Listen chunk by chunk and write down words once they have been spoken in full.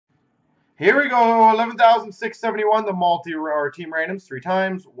Here we go. 11,671. The multi or team randoms 3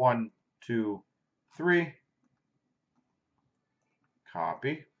 times. 1, 2, 3.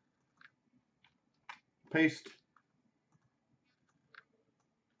 Copy. Paste.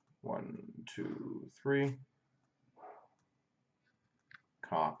 1, 2, 3.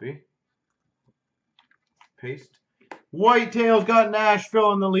 Copy. Paste. Whitetails got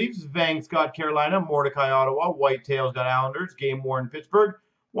Nashville and the Leafs. Vank's got Carolina. Mordecai, Ottawa. Whitetails got Islanders. Game Warren, Pittsburgh.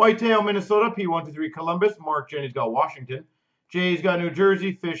 Whitetail, Minnesota. P123, Columbus. Mark Jenny's got Washington. Jay's got New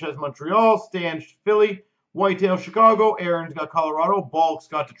Jersey. Fish has Montreal. Stan, Philly. Whitetail, Chicago. Aaron's got Colorado. Bulk's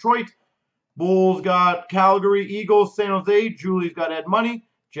got Detroit. Bulls got Calgary. Eagles, San Jose. Julie's got Ed Money.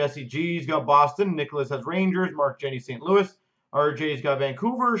 Jesse G's got Boston. Nicholas has Rangers. Mark Jenny, St. Louis. RJ's got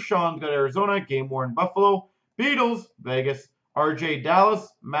Vancouver. Sean's got Arizona. Game Warren, Buffalo. Beatles, Vegas. RJ, Dallas.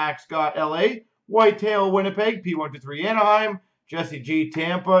 Max got LA. Whitetail, Winnipeg. P123, Anaheim. Jesse G,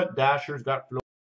 Tampa. Dasher's got Florida.